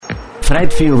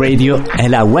Fred Film Radio è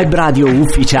la web radio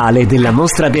ufficiale della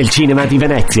Mostra del Cinema di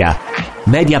Venezia.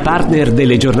 Media partner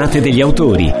delle giornate degli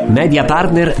autori, media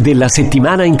partner della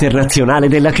Settimana Internazionale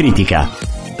della Critica.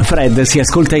 Fred si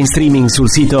ascolta in streaming sul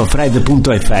sito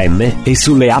fred.fm e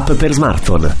sulle app per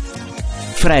smartphone.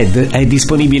 Fred è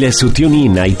disponibile su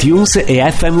TuneIn, iTunes e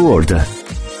FM World.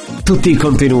 Tutti i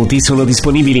contenuti sono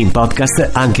disponibili in podcast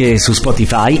anche su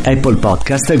Spotify, Apple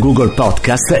Podcast, Google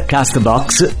Podcast,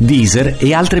 Castbox, Deezer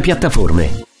e altre piattaforme.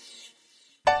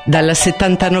 Dalla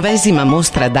 79esima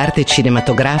mostra d'arte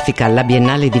cinematografica alla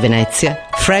Biennale di Venezia,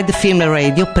 Fred Film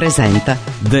Radio presenta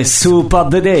The Soup of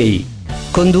the Day.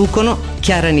 Conducono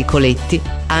Chiara Nicoletti,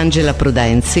 Angela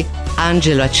Prudenzi,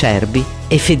 Angelo Acerbi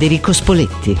e Federico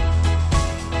Spoletti.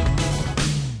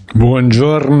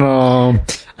 Buongiorno,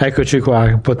 eccoci qua,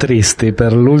 un po' tristi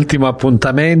per l'ultimo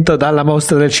appuntamento dalla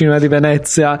Mostra del Cinema di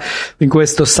Venezia in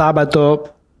questo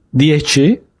sabato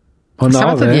 10 o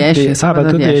 9?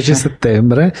 Sabato 10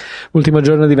 settembre, ultimo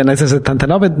giorno di Venezia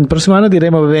 79. Il prossimo anno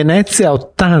diremo Venezia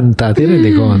 80, ti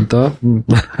rendi conto?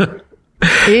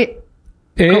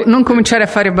 E non cominciare a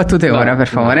fare battute ora, per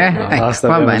favore. No, basta,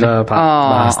 va bene.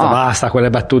 Basta quelle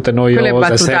battute noiose. Quelle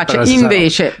battutacce.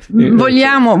 Invece,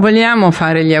 vogliamo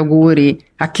fare gli auguri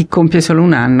a chi compie solo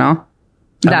un anno?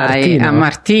 A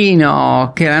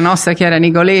Martino, che la nostra Chiara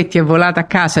Nicoletti è volata a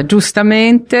casa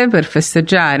giustamente per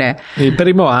festeggiare il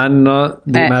primo anno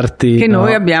di Martino, che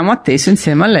noi abbiamo atteso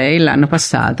insieme a lei l'anno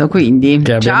passato. Quindi,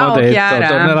 che abbiamo ciao detto, Chiara.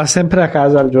 Tornerà sempre a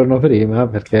casa il giorno prima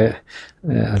perché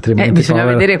altrimenti bisogna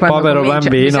vedere quando povero comincia,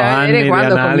 bambino, anni di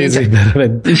analisi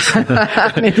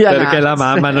perché la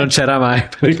mamma non c'era mai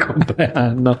per il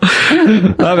compleanno.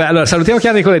 Vabbè, allora salutiamo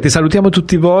Chiara Nicoletti, salutiamo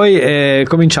tutti voi e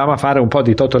cominciamo a fare un po'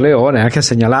 di Toto Leone, anche a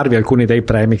segnalarvi alcuni dei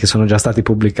premi che sono già stati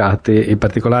pubblicati, in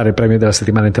particolare il premio della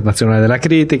Settimana Internazionale della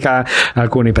Critica,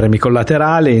 alcuni premi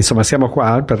collaterali. Insomma, siamo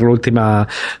qua per l'ultimo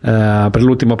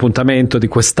appuntamento di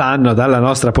quest'anno dalla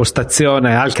nostra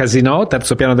postazione al Casino,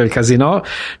 terzo piano del Casino,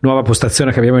 nuova postazione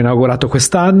che abbiamo inaugurato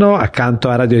quest'anno accanto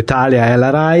a Radio Italia e alla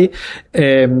Rai.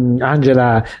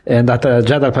 Angela è andata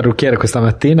già dal parrucchiere questa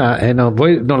mattina e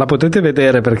voi non la potete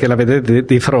vedere perché la vedete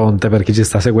di fronte per chi ci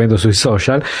sta seguendo sui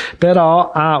social,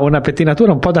 però ha una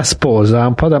pettinatura un po' da sposa,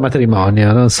 un po' da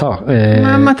matrimonio, non so.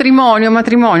 Ma matrimonio,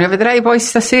 vedrai poi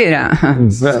stasera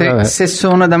se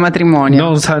sono da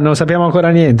matrimonio. Non sappiamo ancora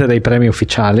niente dei premi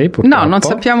ufficiali, purtroppo. No, non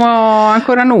sappiamo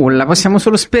ancora nulla, possiamo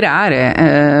solo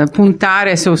sperare,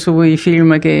 puntare sui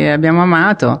film che abbiamo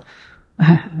amato.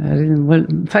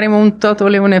 Faremo un Toto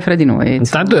Leone fra di noi.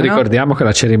 Intanto ricordiamo che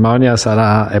la cerimonia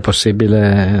è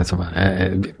possibile, insomma,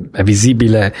 è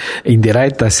visibile in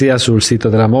diretta sia sul sito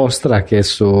della mostra che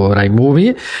su Rai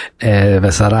Movie.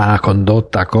 Sarà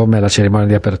condotta come la cerimonia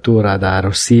di apertura da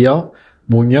Rossio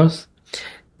Muñoz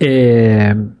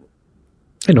e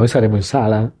noi saremo in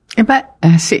sala.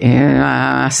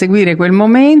 A seguire quel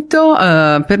momento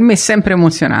per me è sempre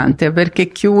emozionante perché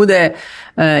chiude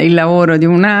il lavoro di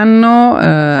un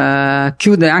anno,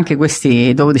 chiude anche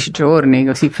questi 12 giorni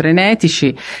così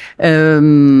frenetici,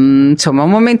 insomma un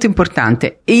momento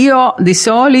importante. Io di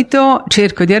solito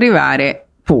cerco di arrivare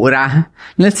pura,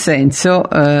 nel senso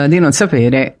di non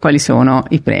sapere quali sono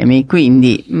i premi,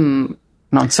 quindi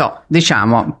non so,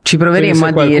 diciamo, ci proveremo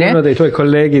a dire. Qualcuno dei tuoi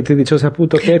colleghi ti dice: ho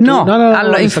saputo che no,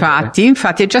 allora infatti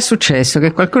è già successo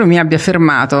che qualcuno mi abbia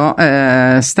fermato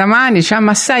stamani, dice: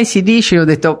 ma sai, si dice. Io ho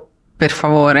detto: per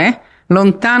favore,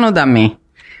 lontano da me.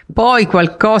 Poi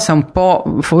qualcosa un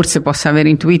po' forse possa aver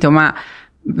intuito, ma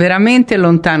veramente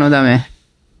lontano da me,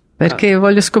 perché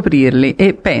voglio scoprirli.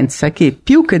 E pensa che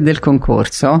più che del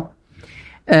concorso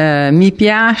mi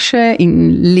piace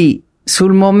lì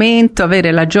sul momento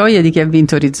avere la gioia di chi ha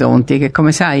vinto Orizzonti, che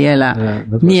come sai è la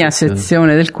mia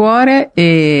sezione del cuore,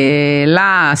 e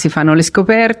là si fanno le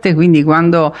scoperte, quindi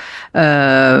quando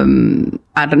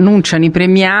annunciano i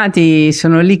premiati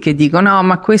sono lì che dicono: no,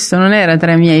 ma questo non era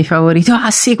tra i miei favoriti. Ah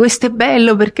sì, questo è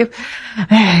bello perché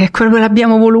è quello che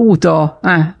l'abbiamo voluto.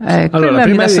 Allora,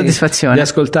 prima soddisfazione di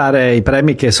ascoltare i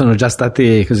premi che sono già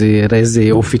stati così resi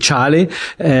ufficiali,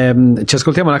 ci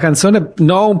ascoltiamo una canzone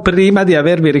non prima di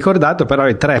avervi ricordato però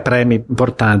i 3 premi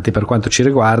importanti per quanto ci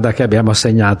riguarda che abbiamo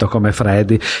assegnato come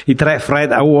Freddy, i 3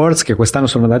 Fred Awards che quest'anno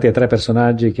sono dati a 3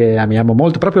 personaggi che amiamo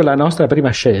molto, proprio la nostra prima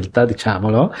scelta,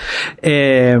 diciamolo.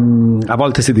 A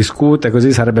volte si discute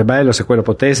così, sarebbe bello se quello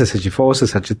potesse, se ci fosse,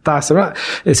 se accettassero,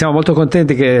 e siamo molto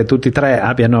contenti che tutti e 3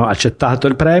 abbiano accettato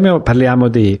il premio. Parliamo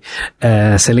di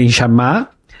Céline Sciamma,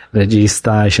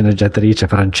 regista e sceneggiatrice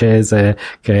francese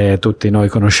che tutti noi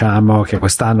conosciamo, che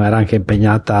quest'anno era anche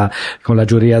impegnata con la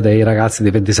giuria dei ragazzi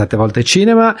di 27 volte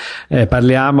cinema.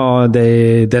 Parliamo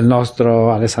del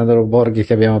nostro Alessandro Borghi,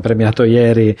 che abbiamo premiato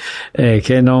ieri,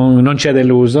 che non ci è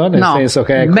deluso, nel senso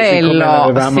che è così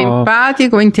bello,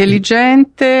 simpatico,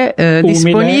 intelligente,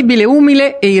 disponibile,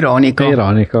 umile e ironico.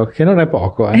 Ironico, che non è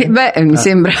poco. Mi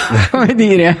sembra, come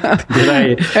dire,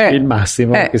 direi il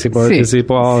massimo che si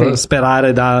può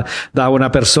sperare da una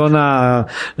persona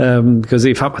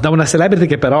così, da una celebrity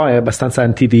che però è abbastanza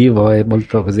antidivo e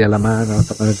molto così alla mano.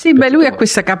 Sì, lui ha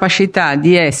questa capacità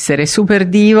di essere super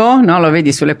divo, no? Lo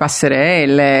vedi sulle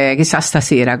passerelle, chissà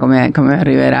stasera come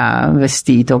arriverà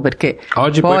vestito, perché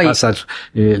oggi poi passa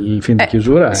il film di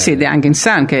chiusura. Sì, The Hanging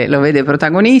Sun, che lo vede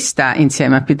protagonista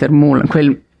insieme a Peter Mullan,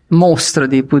 quel mostro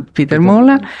di Peter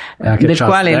Mullan, del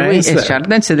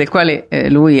quale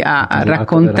lui ha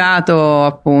raccontato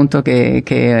appunto che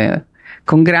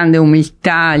con grande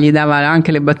umiltà gli dava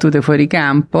anche le battute fuori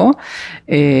campo,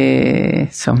 e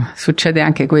insomma succede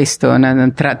anche questo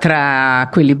tra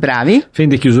quelli bravi. Film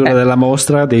di chiusura della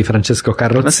mostra di Francesco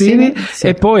Carrozzini, sì.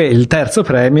 E poi il terzo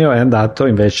premio è andato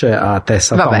invece a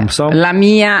Tessa Thompson, la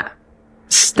mia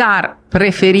star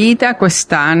preferita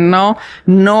quest'anno.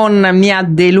 Non mi ha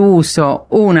deluso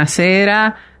una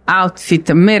sera,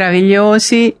 outfit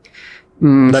meravigliosi.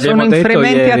 Sono in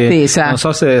fremente attesa. Non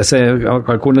so se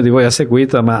qualcuno di voi ha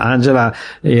seguito, ma Angela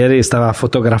ieri stava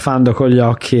fotografando con gli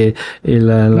occhi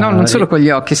non solo con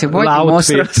gli occhi, se vuoi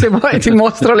ti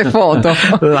mostro le foto.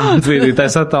 L'outfit di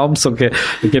Tessa Thompson che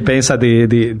pensa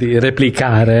di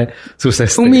replicare su se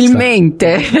stessa.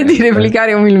 Umilmente, di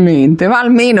replicare umilmente, ma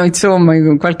almeno insomma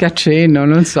con qualche accenno,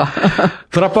 non so.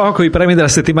 Fra poco i premi della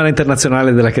settimana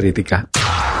internazionale della critica.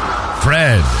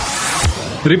 Fred.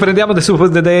 Riprendiamo The Soup of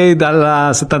the Day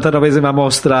dalla 79esima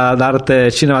mostra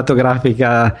d'arte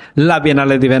cinematografica, la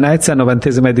Biennale di Venezia,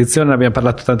 90esima edizione. Ne abbiamo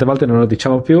parlato tante volte, non lo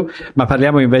diciamo più, ma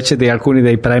parliamo invece di alcuni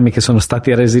dei premi che sono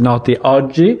stati resi noti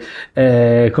oggi,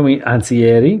 anzi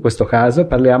ieri in questo caso.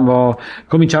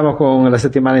 Cominciamo con la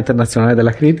settimana internazionale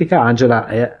della critica. Angela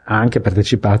ha anche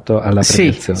partecipato alla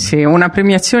premiazione. Sì, una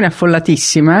premiazione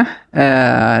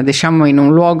affollatissima, diciamo in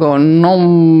un luogo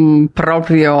non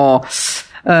proprio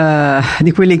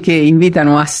di quelli che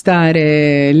invitano a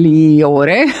stare lì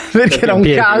ore, perché era un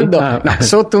caldo,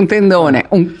 sotto un tendone,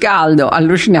 un caldo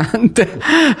allucinante,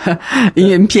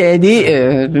 in piedi,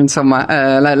 insomma,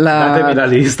 datemi la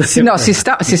lista.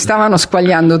 Si stavano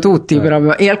squagliando tutti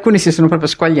proprio, e alcuni si sono proprio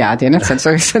squagliati, nel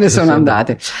senso che se ne sono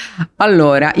andate.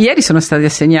 Allora, ieri sono stati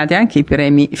assegnati anche i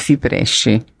premi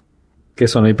Fipresci, che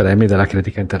sono i premi della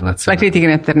critica internazionale. La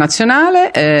critica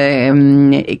internazionale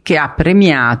che ha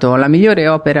premiato la migliore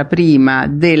opera prima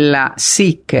della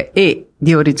SIC e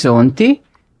di Orizzonti,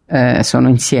 sono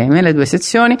insieme le due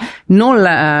sezioni, non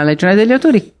la Legione degli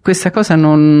Autori. Questa cosa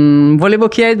non volevo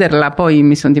chiederla, poi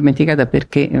mi sono dimenticata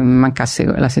perché mancasse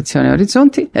la sezione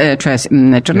Orizzonti, cioè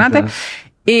giornate.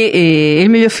 E il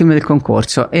miglior film del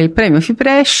concorso, e il premio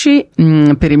Fipresci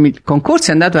per il concorso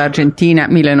è andato a Argentina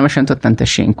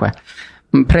 1985.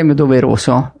 Un premio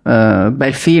doveroso,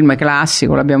 bel film,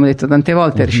 classico, l'abbiamo detto tante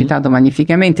volte, recitato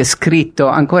magnificamente, scritto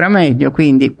ancora meglio,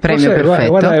 quindi premio perfetto.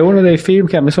 Guarda, è uno dei film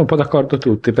che ha messo un po' d'accordo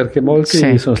tutti, perché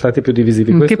molti sono stati più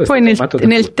divisivi. Che poi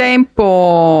nel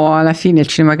tempo, alla fine, il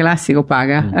cinema classico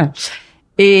paga.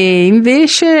 E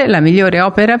invece la migliore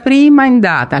opera prima è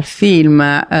andata al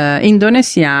film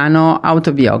indonesiano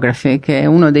Autobiography, che è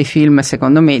uno dei film,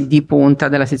 secondo me, di punta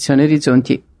della sezione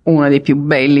Orizzonti, uno dei più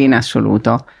belli in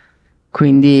assoluto.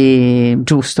 Quindi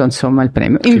giusto, insomma, il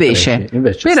premio. Invece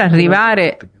per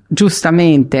arrivare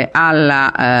giustamente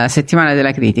alla settimana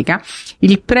della critica,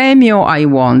 il premio ai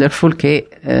Wonderful, che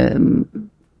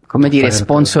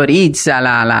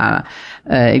sponsorizza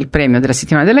il premio della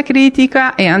settimana della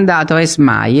critica, è andato a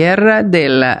Esmayer,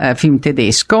 del film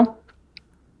tedesco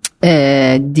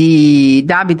di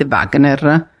David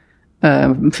Wagner.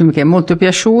 Un film che è molto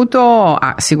piaciuto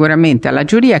sicuramente alla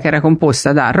giuria, che era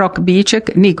composta da Roch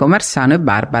Bicek, Nico Marsano e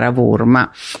Barbara Wurma.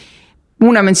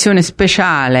 Una menzione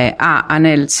speciale a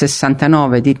Anel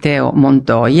 69 di Teo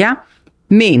Montoya,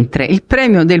 mentre il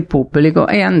premio del pubblico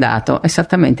è andato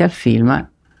esattamente al film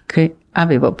che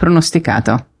avevo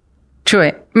pronosticato,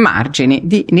 cioè Margini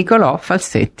di Nicolò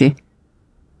Falsetti.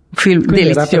 Film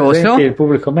quindi delizioso. Il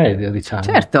pubblico medio, diciamo.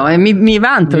 Certo, e mi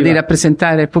vanto di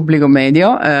rappresentare il pubblico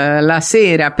medio. La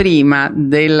sera prima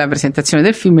della presentazione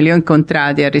del film li ho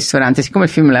incontrati al ristorante, siccome il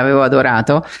film l'avevo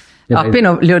adorato.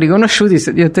 Appena li ho riconosciuti,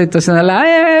 gli ho detto, sono là,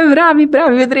 bravi,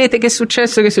 vedrete che è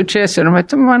successo. E hanno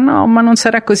detto, ma no, ma non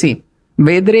sarà così.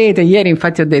 Vedrete, ieri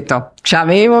infatti ho detto, ci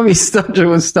avevo visto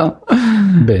giusto.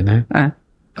 Bene.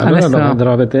 Allora Adesso... lo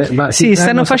andrò a vedere. Ma sì,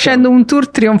 stanno facendo un tour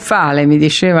trionfale, mi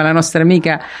diceva la nostra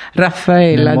amica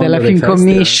Raffaella della Film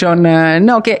Commission,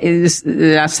 no, che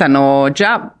stanno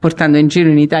già portando in giro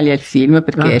in Italia il film,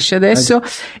 perché esce adesso,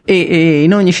 e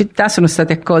in ogni città sono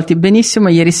stati accolti benissimo.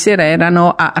 Ieri sera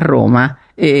erano a Roma,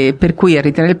 e per cui a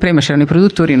ritirare il premio c'erano i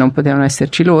produttori, non potevano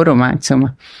esserci loro, ma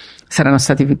insomma saranno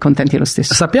stati contenti lo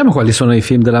stesso. Sappiamo quali sono i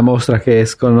film della mostra che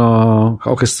escono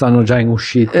o che stanno già in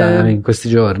uscita in questi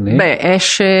giorni? Beh,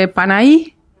 esce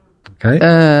Panahi.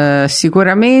 Okay.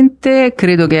 Sicuramente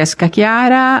credo che esca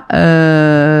Chiara,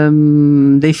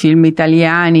 dei film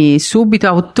italiani subito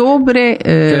a ottobre,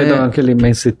 credo anche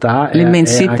L'immensità e anche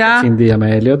il film di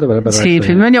Amelio dovrebbero sì, il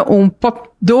film di Amelio. Un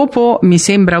po' dopo, mi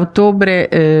sembra a ottobre,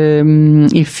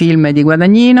 il film di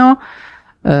Guadagnino.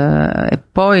 E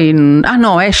poi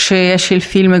esce il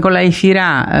film con la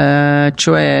Ifira,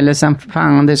 cioè Les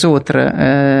Enfants des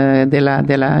Autres,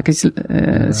 della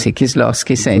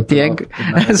Kieslowski, senti,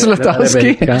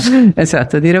 Zlotowski,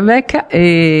 esatto, di Rebecca,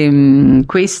 e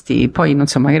questi poi non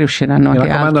so, magari usciranno anche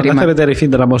altri. Andate a vedere i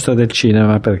film della mostra del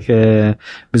cinema, perché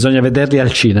bisogna vederli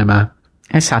al cinema,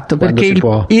 esatto, perché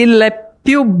il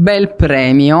più bel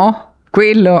premio,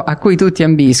 quello a cui tutti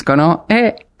ambiscono,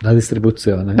 è la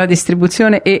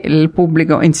distribuzione e il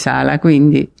pubblico in sala,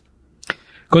 quindi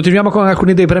continuiamo con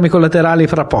alcuni dei premi collaterali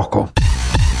fra poco.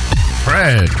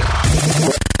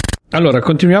 Allora,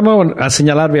 continuiamo a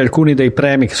segnalarvi alcuni dei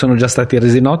premi che sono già stati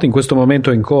resi noti. In questo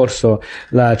momento è in corso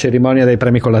la cerimonia dei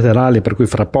premi collaterali, per cui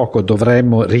fra poco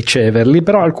dovremmo riceverli,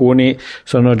 però alcuni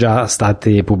sono già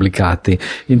stati pubblicati.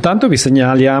 Intanto vi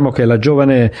segnaliamo che la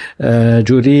giovane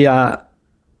giuria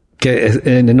che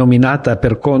è nominata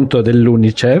per conto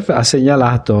dell'UNICEF ha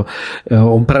segnalato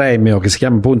un premio che si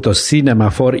chiama appunto Cinema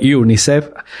for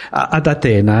UNICEF ad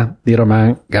Atena di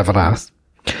Romain Gavras,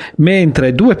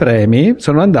 mentre 2 premi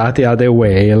sono andati a The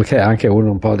Whale, che è anche uno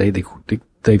un po' dei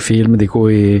film di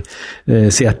cui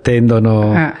si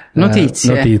attendono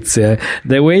notizie.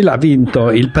 The Whale ha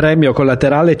vinto il premio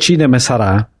collaterale Cinema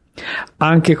Sarà.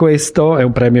 Anche questo è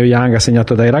un premio Young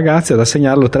assegnato dai ragazzi, ad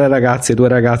assegnarlo 3 ragazzi e 2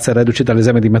 ragazze reduci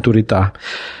dall'esame di maturità,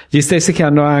 gli stessi che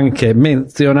hanno anche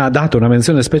dato una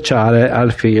menzione speciale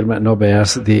al film No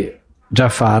Bears di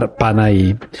Jafar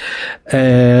Panahi.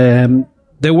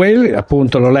 The Whale,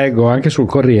 appunto, lo leggo anche sul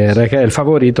Corriere, che è il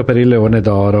favorito per il Leone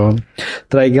d'Oro.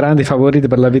 Tra i grandi favoriti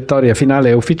per la vittoria finale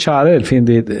e ufficiale il film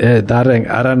di Darren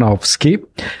Aronofsky,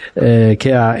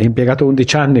 che ha impiegato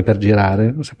 11 anni per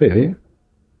girare, lo sapevi?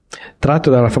 Tratto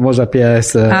dalla famosa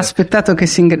PS. Ha aspettato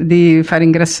di far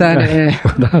ingrassare.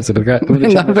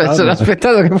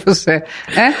 Aspettato che fosse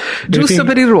giusto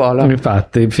per il ruolo.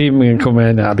 Infatti, il film,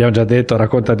 come abbiamo già detto,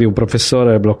 racconta di un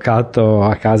professore bloccato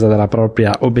a casa dalla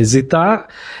propria obesità,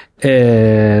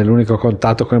 e l'unico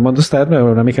contatto con il mondo esterno è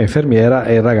un'amica infermiera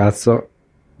e il ragazzo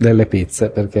delle pizze,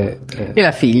 perché e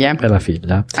la figlia. È la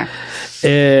figlia.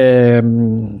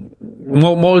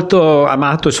 Molto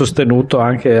amato e sostenuto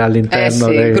anche all'interno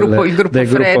del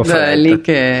gruppo Fred. Lì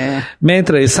che...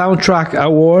 Mentre il Soundtrack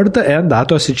Award è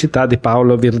andato a Siccità di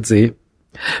Paolo Virzì,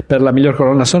 per la miglior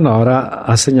colonna sonora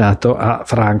assegnato a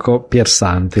Franco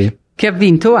Piersanti, che ha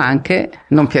vinto anche,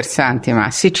 non Piersanti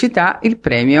ma Siccità, il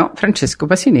premio Francesco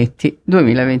Pasinetti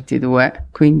 2022,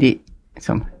 quindi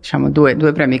insomma, diciamo due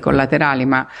premi collaterali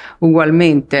ma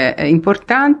ugualmente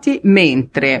importanti,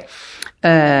 mentre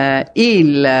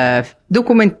il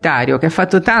documentario che ha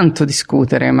fatto tanto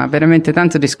discutere, ma veramente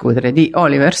tanto discutere, di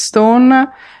Oliver Stone,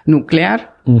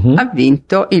 Nuclear, ha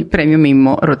vinto il premio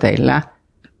Mimmo Rotella,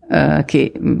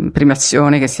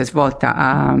 premiazione che si è svolta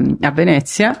a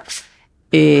Venezia.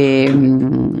 E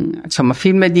insomma,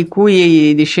 film di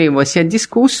cui dicevo si è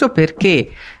discusso perché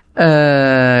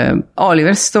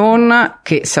Oliver Stone,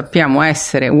 che sappiamo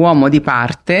essere uomo di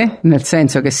parte, nel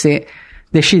senso che se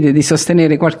decide di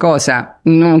sostenere qualcosa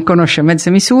non conosce mezze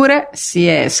misure, si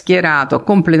è schierato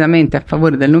completamente a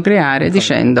favore del nucleare,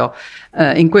 dicendo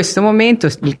in questo momento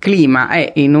il clima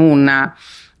è in una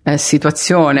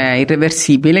situazione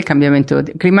irreversibile, il cambiamento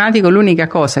climatico, l'unica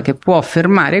cosa che può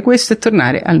fermare questo è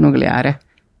tornare al nucleare.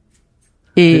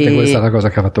 E questa è la cosa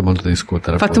che ha fatto molto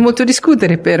discutere. Molto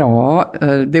discutere, però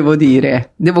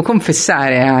devo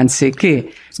confessare anzi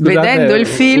che vedendo il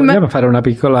film, vogliamo fare una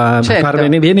piccola, certo.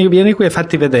 Vieni qui e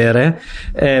fatti vedere,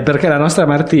 perché la nostra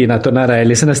Martina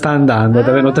Tonarelli se ne sta andando ed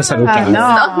è venuta a salutare. No.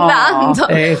 Sto andando.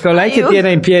 Ecco, lei che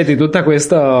tiene in piedi tutta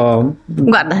questo,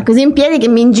 guarda, così in piedi che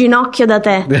mi inginocchio da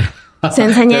te.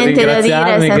 Senza niente da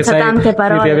dire, senza tante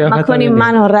parole, ma con in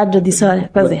mano un raggio di sole,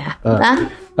 così.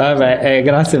 Vabbè,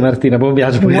 grazie Martina, buon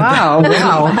viaggio. Wow.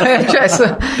 Cioè,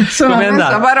 sono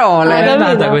senza parole. Come è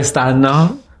andata quest'anno?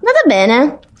 Andata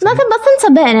bene. Andate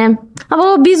abbastanza bene.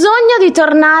 Avevo bisogno di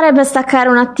tornare per staccare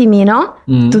un attimino.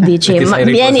 Tu dici, ma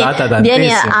vieni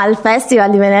al Festival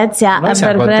di Venezia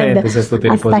per prendere a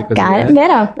staccare,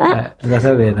 vero? È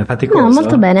andata bene, fatti corso. No,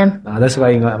 molto bene. Adesso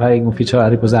vai in ufficio a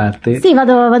riposarti? Sì,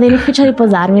 vado in ufficio a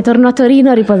riposarmi. Torno a Torino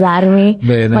a riposarmi.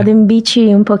 Bene. Vado in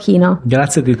bici un pochino.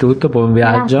 Grazie di tutto, buon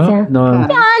viaggio. Grazie. Ciao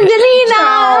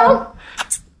Angelina!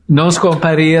 Non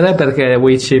scomparire perché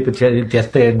WeChip ti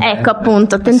attende. Ecco,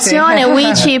 appunto, attenzione,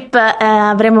 WeChip,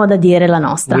 avremo da dire la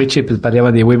nostra. WeChip,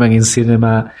 parliamo di Women in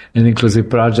Cinema and Inclusive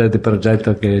Project, il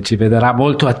progetto che ci vedrà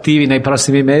molto attivi nei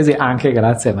prossimi mesi, anche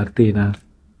grazie a Martina.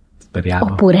 Speriamo.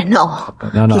 Oppure no.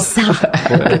 Chissà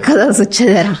che cosa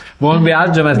succederà. Buon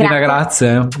viaggio Martina,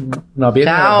 grazie. No,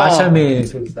 ciao. Baciami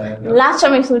sul serio.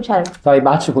 Lasciami sul cielo. I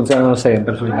baci funzionano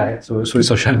sempre sui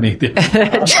social media.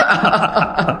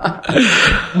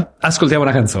 Ascoltiamo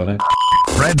una canzone.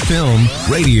 Fred Film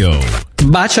Radio.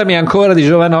 Baciami ancora di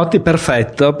Giovanotti,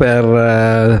 perfetto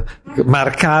per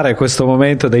marcare questo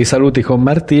momento dei saluti con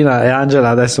Martina. E Angela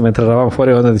adesso, mentre eravamo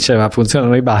fuori onda, diceva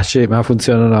funzionano i baci ma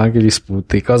funzionano anche gli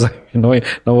sputi, cosa che noi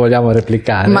non vogliamo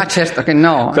replicare. Ma certo che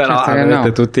no. Però certo avete che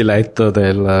no. tutti letto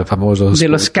del famoso dello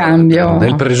sputo, scambio,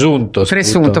 del presunto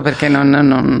perché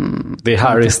non di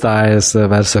Harry Styles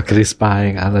verso Chris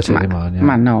Pine alla cerimonia.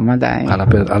 Ma no, ma dai,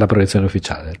 alla proiezione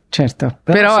ufficiale. Certo,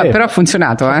 però ha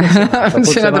funzionato, ha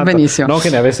funzionato benissimo. Non che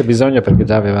ne avesse bisogno, perché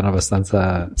già avevano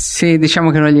abbastanza. Sì,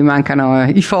 diciamo che non gli mancano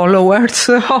i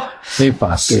followers.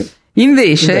 Infatti.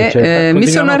 Invece mi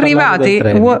sono arrivati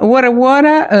una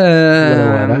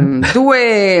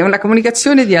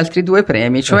comunicazione di altri 2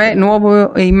 premi, cioè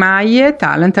Nuovo Emaille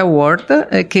Talent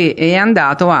Award, che è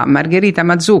andato a Margherita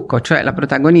Mazzucco, cioè la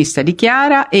protagonista di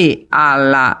Chiara, e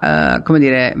alla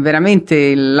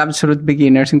veramente l'absolute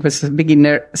beginner, in questo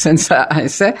beginner senza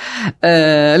S,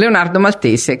 Leonardo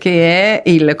Maltese, che è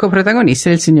il coprotagonista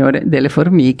del Signore delle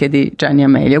Formiche di Gianni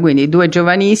Amelio. Quindi 2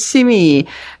 giovanissimi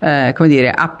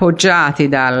appoggiati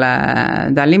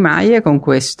dall'Emaille con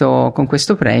questo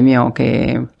premio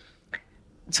che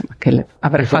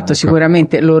avrà fatto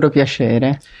sicuramente loro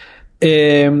piacere.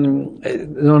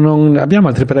 Non abbiamo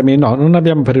altri premi? No, non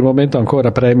abbiamo per il momento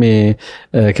ancora premi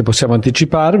che possiamo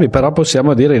anticiparvi, però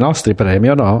possiamo dire i nostri premi,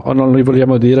 o no? O non li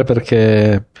vogliamo dire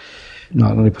perché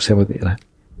no, non li possiamo dire.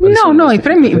 I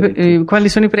premi, quali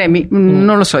sono i premi?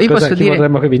 Non lo so, io posso dire.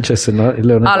 Vorremmo che vincesse il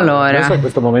Leonardo. Allora, adesso a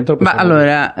questo momento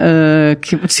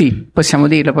sì, possiamo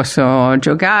dirlo, posso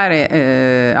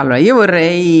giocare. Allora, io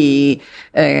vorrei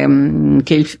che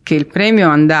il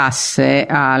premio andasse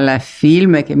al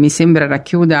film che mi sembra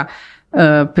racchiuda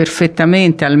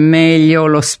perfettamente al meglio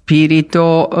lo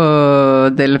spirito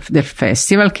del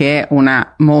festival, che è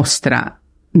una mostra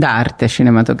d'arte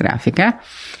cinematografica,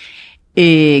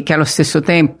 e che allo stesso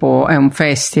tempo è un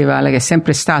festival che è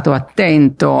sempre stato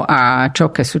attento a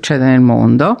ciò che succede nel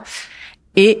mondo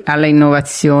e alle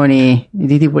innovazioni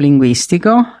di tipo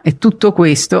linguistico, e tutto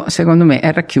questo secondo me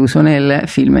è racchiuso nel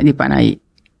film di Panahi,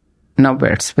 No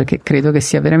Birds, perché credo che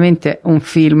sia veramente un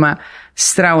film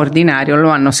straordinario. Lo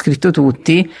hanno scritto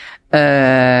tutti,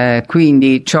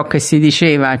 quindi ciò che si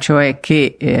diceva, cioè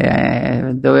che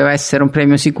doveva essere un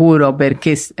premio sicuro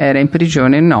perché era in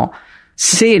prigione, no.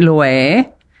 Se lo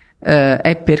è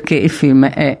perché il film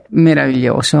è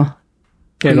meraviglioso.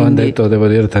 Che lo hanno detto, devo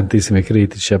dire, tantissimi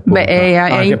critici, appunto.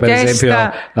 Anche per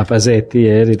esempio la Pasetti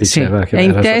ieri diceva che è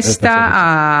in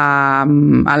testa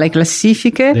alle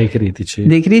classifiche dei critici.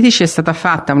 È stata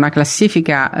fatta una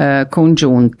classifica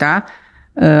congiunta,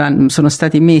 sono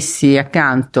stati messi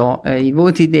accanto i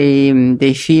voti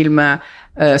dei film,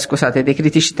 dei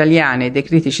critici italiani e dei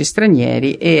critici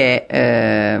stranieri, e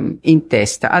è in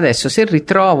testa. Adesso, se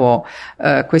ritrovo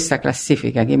questa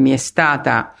classifica che mi è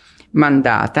stata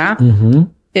mandata,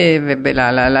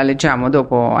 la leggiamo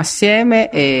dopo assieme,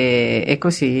 e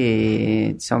così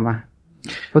insomma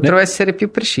potrò essere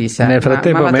più precisa. Nel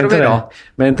frattempo,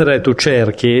 mentre tu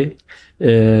cerchi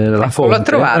la fonte, l'ho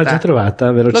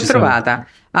trovata. L'ho trovata.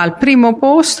 Al primo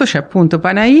posto c'è appunto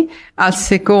Panahi, al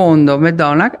secondo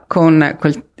Madonna, con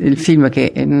il film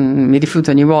che mi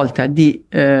rifiuto ogni volta di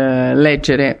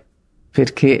leggere,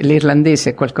 perché l'irlandese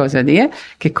è qualcosa di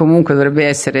che comunque dovrebbe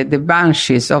essere The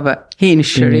Banshees of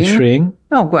Inisherin.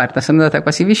 No, guarda, sono andata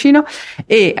quasi vicino.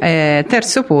 E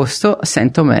terzo posto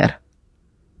Saint-Omer,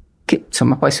 che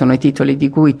insomma poi sono i titoli di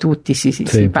cui tutti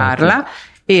si parla.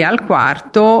 E al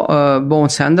quarto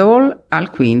Bones and All,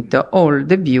 al quinto All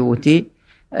the Beauty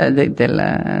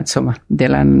della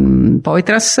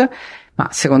Poitras. Ma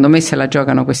secondo me se la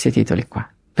giocano questi titoli qua.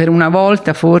 Per una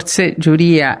volta forse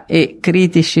giuria e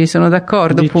critici sono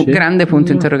d'accordo. Grande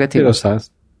punto interrogativo. Chi lo sa?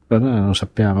 Non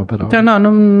sappiamo però.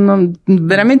 No,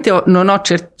 veramente non ho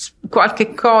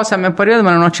qualche cosa mi è arrivato,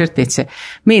 ma non ho certezze.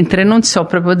 Mentre non so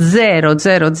proprio 0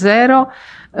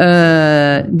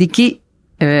 di chi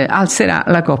alzerà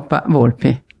la Coppa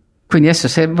Volpi. Quindi adesso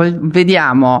se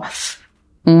vediamo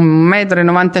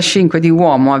 1,95 m di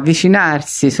uomo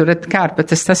avvicinarsi sul red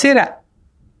carpet stasera,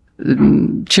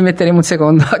 ci metteremo un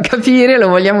secondo a capire, lo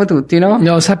vogliamo tutti, no?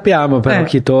 No, sappiamo però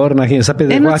chi torna,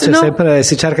 sapete qua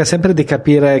si cerca sempre di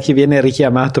capire chi viene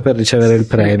richiamato per ricevere il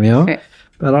premio,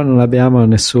 però non abbiamo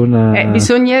nessuna...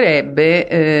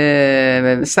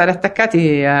 Bisognerebbe stare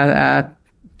attaccati a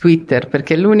Twitter,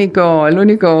 perché è l'unico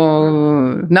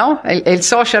no? È il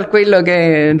social quello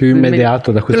che più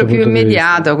immediato da questo punto di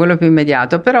vista. Quello più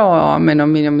immediato, però a me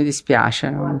non mi dispiace,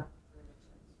 no?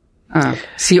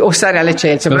 Sì, o stare alle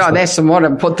Celsius, però adesso muore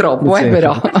un po' troppo,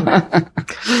 però.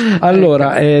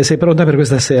 Allora, sei pronta per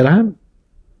questa sera?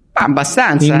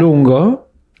 Abbastanza. In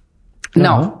lungo?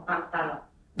 No,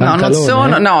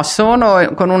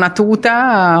 sono con una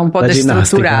tuta un po'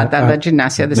 destrutturata, da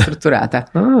ginnastica destrutturata.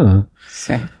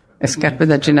 Sì, e scarpe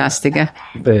da ginnastica.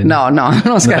 Bene. No,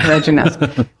 non scarpe da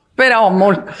ginnastica. Però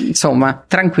insomma,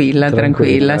 tranquilla.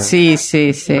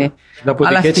 Sì.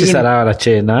 Dopodiché ci sarà la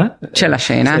cena. C'è la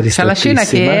cena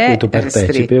che cui tu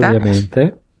partecipi, ristretta,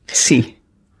 ovviamente. Sì,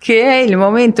 che è il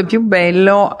momento più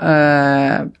bello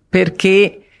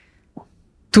perché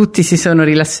tutti si sono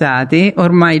rilassati,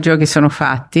 ormai i giochi sono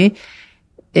fatti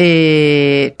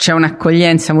e c'è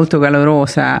un'accoglienza molto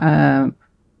calorosa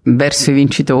verso i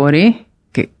vincitori,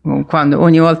 che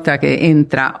ogni volta che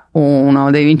entra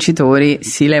uno dei vincitori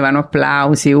si levano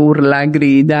applausi, urla,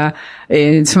 grida,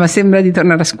 e, insomma sembra di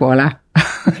tornare a scuola.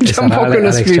 C'è un po'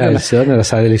 quello spirito nella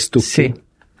sala degli stucchi.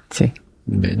 Sì.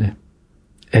 Bene.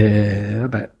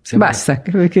 Basta,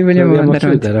 perché vogliamo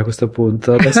chiudere a questo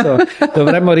punto. Adesso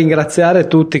dovremmo ringraziare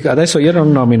tutti. Adesso io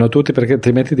non nomino tutti perché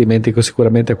altrimenti dimentico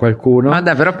sicuramente qualcuno.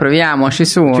 Però proviamoci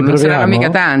su, non saranno mica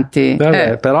tanti.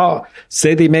 Vabbè, però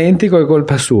se dimentico è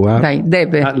colpa sua. Dai,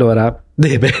 Debe. Allora,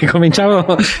 Debe, cominciamo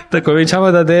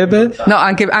da Debe. No,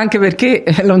 anche perché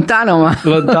è lontano,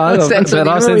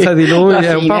 senza di lui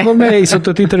è un po' come i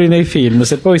sottotitoli nei film.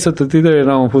 Se poi i sottotitoli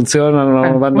non funzionano,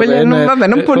 non vanno bene,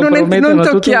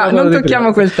 non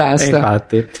tocchiamo quel tasto.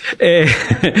 Infatti.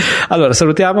 Allora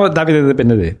salutiamo Davide De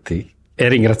Benedetti e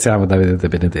ringraziamo Davide De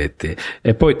Benedetti,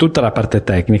 e poi tutta la parte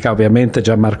tecnica, ovviamente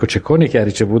Gianmarco Cecconi, che ha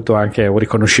ricevuto anche un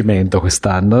riconoscimento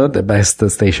quest'anno, the best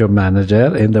station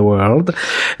manager in the world,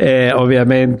 e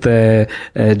ovviamente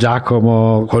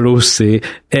Giacomo Colussi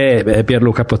e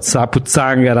Pierluca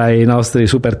Puzzangara, i nostri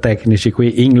super tecnici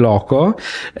qui in loco,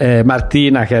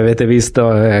 Martina, che avete visto,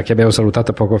 che abbiamo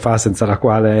salutato poco fa, senza la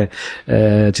quale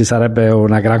ci sarebbe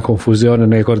una gran confusione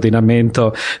nel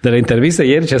coordinamento delle interviste.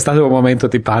 Ieri c'è stato un momento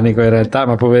di panico in realtà,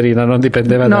 ma poverina, non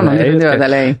dipendeva da lei. Non dipendeva da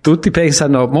lei. Molti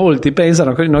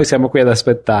pensano che noi siamo qui ad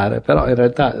aspettare, però in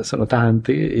realtà sono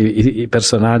tanti i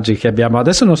personaggi che abbiamo.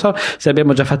 Adesso non so se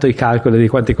abbiamo già fatto i calcoli di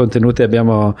quanti contenuti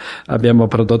abbiamo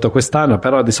prodotto quest'anno,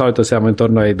 però di solito siamo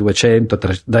intorno ai 200,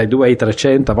 dai 2 ai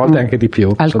 300, a volte anche di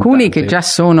più. Alcuni che già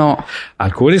sono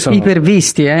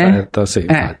ipervisti, certo, sì,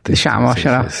 infatti,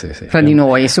 diciamocelo, sì. fra di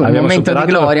noi, su un momento di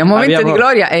gloria. Un momento di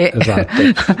gloria è esatto.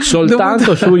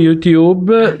 Soltanto su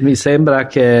YouTube mi sembra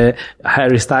che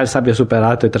Harry Styles abbia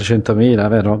superato i 300.000,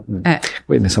 vero?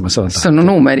 Quindi insomma sono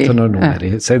numeri,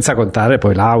 senza contare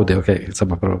poi l'audio, che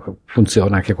insomma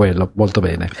funziona anche quello molto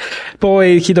bene.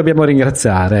 Poi chi dobbiamo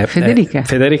ringraziare?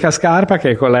 Federica Scarpa,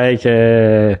 che è colei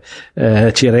che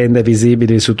ci rende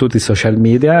visibili su tutti i social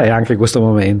media e anche in questo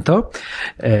momento,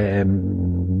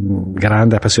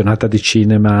 grande appassionata di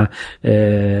cinema,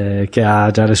 che ha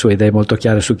già le sue idee molto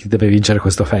chiare su chi deve vincere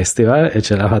questo festival e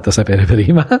ce l'ha fatto sapere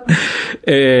prima.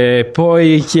 E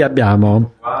poi chi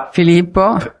abbiamo?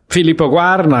 Filippo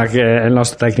Guarna, che è il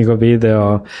nostro tecnico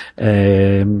video,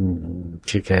 che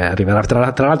arriverà. Tra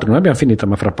l'altro noi abbiamo finito,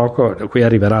 ma fra poco qui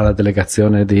arriverà la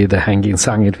delegazione di The Hanging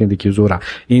Sun, il film di chiusura,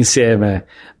 insieme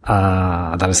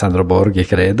ad Alessandro Borghi,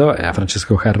 credo, e a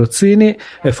Francesco Carrozzini.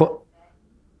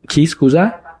 Chi,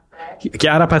 scusa?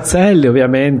 Chiara Pazzelli,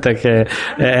 ovviamente, che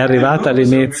è arrivata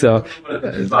all'inizio.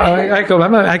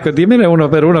 Ecco, dimmene uno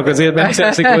per uno, così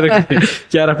siamo sicuri che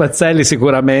Chiara Pazzelli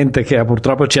sicuramente, che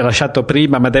purtroppo ci ha lasciato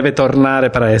prima, ma deve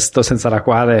tornare presto, senza la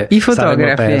quale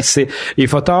saremmo persi. I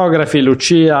fotografi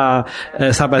Lucia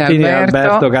Sabatini e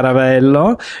Alberto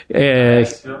Garavello,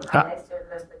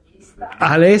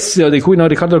 Alessio, di cui non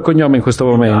ricordo il cognome in questo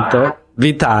momento.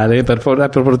 vitali, per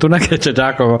fortuna che c'è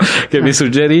Giacomo che mi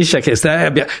suggerisce che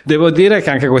devo dire che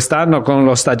anche quest'anno con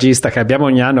lo stagista che abbiamo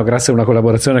ogni anno grazie a una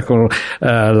collaborazione con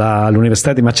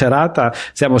l'Università di Macerata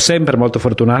siamo sempre molto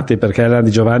fortunati perché Elena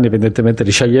Di Giovanni evidentemente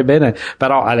li sceglie bene,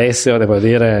 però Alessio devo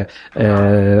dire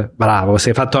bravo, si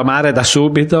è fatto amare da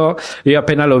subito. Io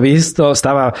appena l'ho visto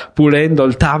stava pulendo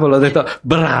il tavolo, ho detto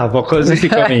bravo, così si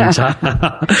comincia.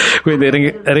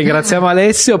 Quindi ringraziamo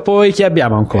Alessio. Poi chi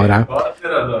abbiamo ancora?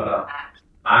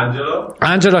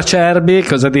 Angelo Acerbi,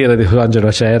 cosa dire di Angelo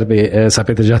Acerbi?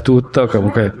 Sapete già tutto.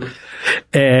 Comunque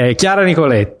Chiara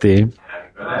Nicoletti,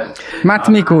 Matt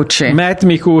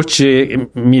Micucci,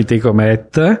 mitico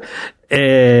Matt,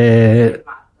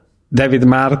 David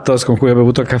Martos, con cui ho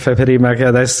bevuto il caffè prima, che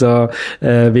adesso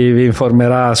vi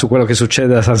informerà su quello che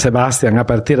succede a San Sebastian a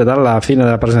partire dalla fine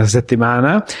della prossima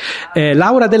settimana.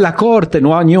 Laura Della Corte,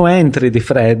 new entry di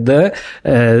Fred,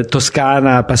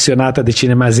 toscana appassionata di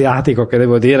cinema asiatico, che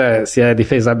devo dire si è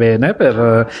difesa bene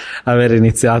per aver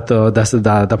iniziato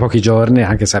da pochi giorni,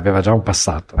 anche se aveva già un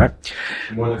passato.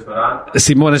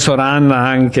 Simone Soran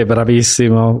anche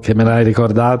bravissimo, che me l'hai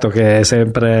ricordato, che è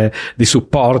sempre di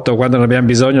supporto quando ne abbiamo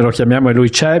bisogno, lo chiamiamo e lui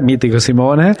c'è, mitico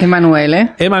Simone.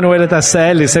 Emanuele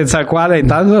Tasselli, senza il quale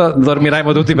intanto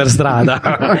dormiremo tutti per strada.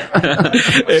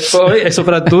 e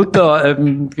soprattutto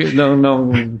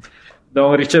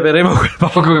non riceveremo quel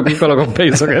poco piccolo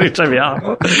compenso che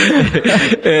riceviamo.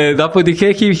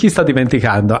 Dopodiché chi sta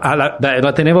dimenticando?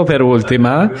 La tenevo per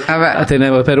ultima.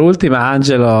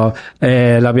 Angelo,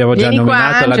 l'abbiamo già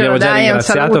nominato, l'abbiamo già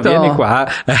ringraziato. Vieni qua,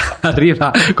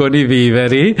 arriva con i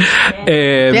viveri.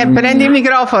 Prendi il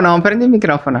microfono.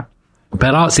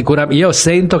 Però sicuramente io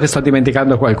sento che sto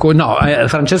dimenticando qualcuno.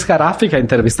 Francesca Raffi, che ha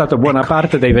intervistato buona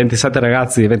parte dei 27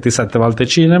 ragazzi di 27 volte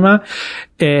cinema.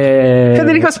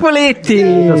 Federico Spoletti,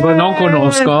 non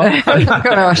conosco. Non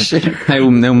conosci. È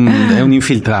un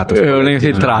infiltrato. È un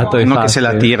infiltrato, non che se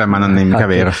la tira, ma non è mica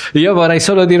vero. Io vorrei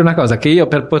solo dire una cosa, che io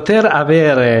per poter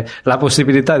avere la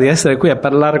possibilità di essere qui a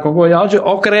parlare con voi oggi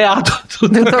ho creato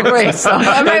tutto questo.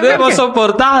 Devo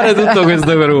sopportare tutto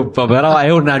questo gruppo, però è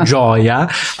una gioia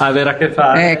avere a che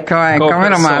fare ecco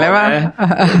meno male, va.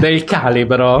 Del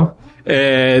calibro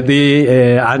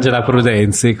di Angela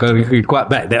Prudenzi, sono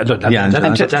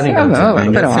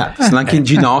anche in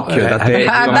ginocchio da te.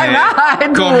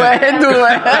 Due.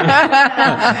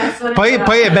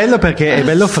 Poi è bello perché è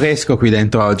bello fresco qui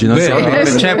dentro oggi, non so,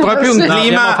 c'è proprio un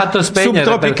clima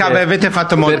subtropicale, avete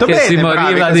fatto molto bene,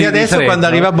 così adesso quando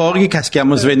arriva Borghi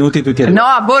caschiamo svenuti tutti e due. No,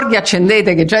 a Borghi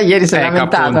accendete, che già ieri si è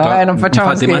lamentato, non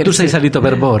facciamo scherzi. Ma tu sei salito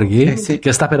per Borghi? Sì.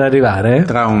 Che sta per arrivare?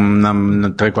 Tra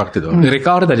un 3/4 d'ora.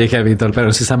 Ricordagli che ha vinto il premio,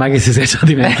 non si sa mai che si sia già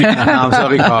dimenticato. No, se lo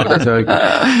ricordo.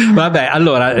 Vabbè,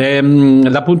 allora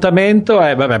l'appuntamento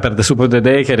è per The Super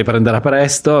Day, che riprenderà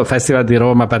presto, Festival di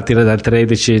Roma a partire dal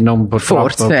 13, non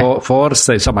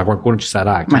forse insomma qualcuno ci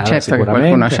sarà, ma certo,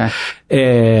 sicuramente c'è.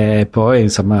 E poi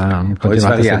insomma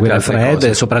continuate a seguire Fred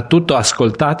e soprattutto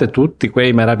ascoltate tutti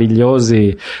quei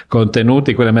meravigliosi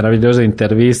contenuti, quelle meravigliose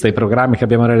interviste, i programmi che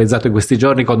abbiamo realizzato in questi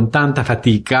giorni con tanta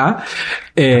fatica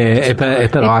e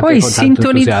però anche poi con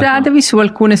sintonizzatevi su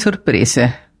alcune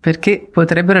sorprese, perché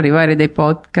potrebbero arrivare dei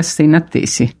podcast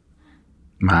inattesi.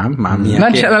 Mamma mia,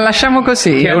 la lasciamo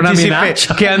così. Che è una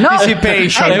minaccia. Che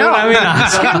anticipation. È una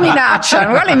minaccia. Che minaccia?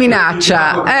 Quale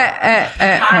minaccia?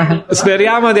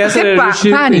 Speriamo di essere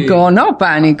riusciti. Panico, no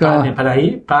panico.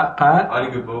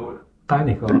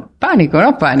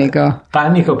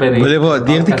 Panico per il. Volevo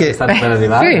dirti che sta per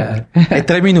arrivare. Sì. È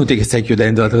 3 minuti che stai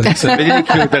chiudendo la trasmissione, vedi di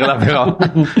chiuderla però.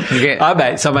 Perché, vabbè,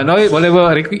 insomma, noi volevo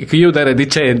chiudere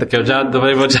dicendo che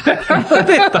dovevo già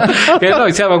detto che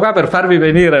noi siamo qua per farvi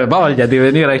venire voglia di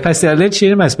venire ai festival del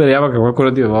cinema e speriamo che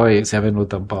qualcuno di voi sia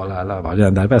venuta un po' la voglia di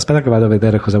andare. Aspetta che vado a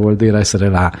vedere cosa vuol dire essere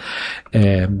là.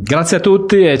 Grazie a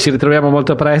tutti e ci ritroviamo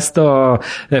molto presto,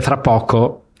 fra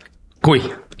poco, qui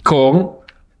con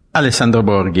Alessandro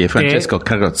Borghi e Francesco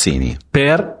Carrozzini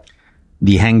per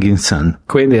The Hanging Sun.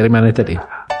 Quindi rimanete lì.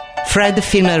 Fred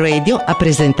Film Radio ha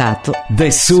presentato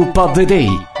The Soup of the Day,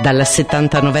 dalla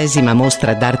 79esima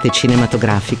mostra d'arte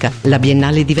cinematografica, la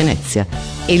Biennale di Venezia.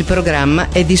 Il programma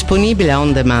è disponibile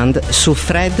on demand su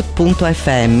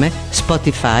fred.fm,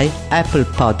 Spotify, Apple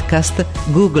Podcast,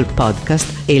 Google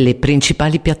Podcast e le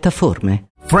principali piattaforme.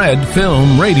 Fred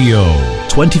Film Radio,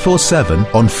 24/7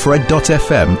 on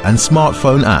Fred.fm and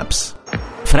smartphone apps.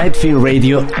 Fred Film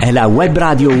Radio è la web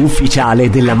radio ufficiale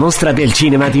della Mostra del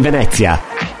Cinema di Venezia.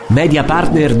 Media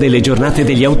partner delle Giornate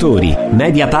degli Autori,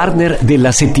 media partner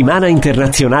della Settimana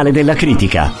Internazionale della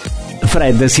Critica.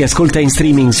 Fred si ascolta in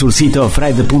streaming sul sito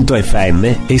fred.fm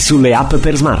e sulle app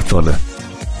per smartphone.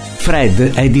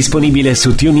 Fred è disponibile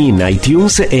su TuneIn,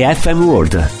 iTunes e FM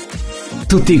World.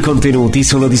 Tutti i contenuti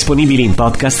sono disponibili in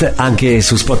podcast anche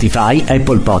su Spotify,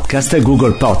 Apple Podcast,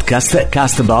 Google Podcast,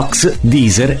 Castbox,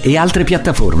 Deezer e altre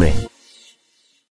piattaforme.